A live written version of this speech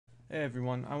Hey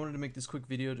everyone, I wanted to make this quick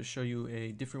video to show you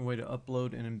a different way to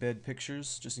upload and embed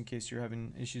pictures, just in case you're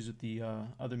having issues with the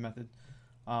other method.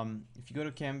 If you go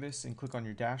to Canvas and click on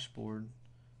your dashboard,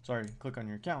 click on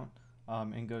your account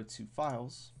and go to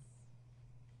Files.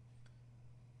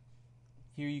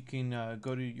 Here you can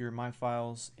go to your My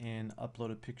Files and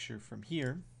upload a picture from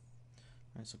here.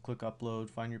 All right, so click Upload,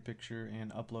 find your picture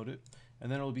and upload it,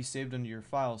 and then it will be saved under your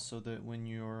files so that when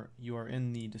you are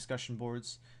in the discussion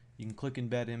boards, you can click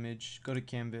Embed Image, go to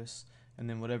Canvas, and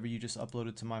then whatever you just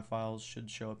uploaded to My Files should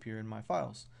show up here in My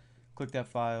Files. Click that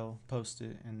file, post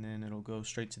it, and then it'll go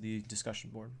straight to the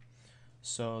discussion board.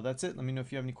 So that's it. Let me know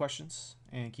if you have any questions,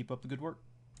 and keep up the good work.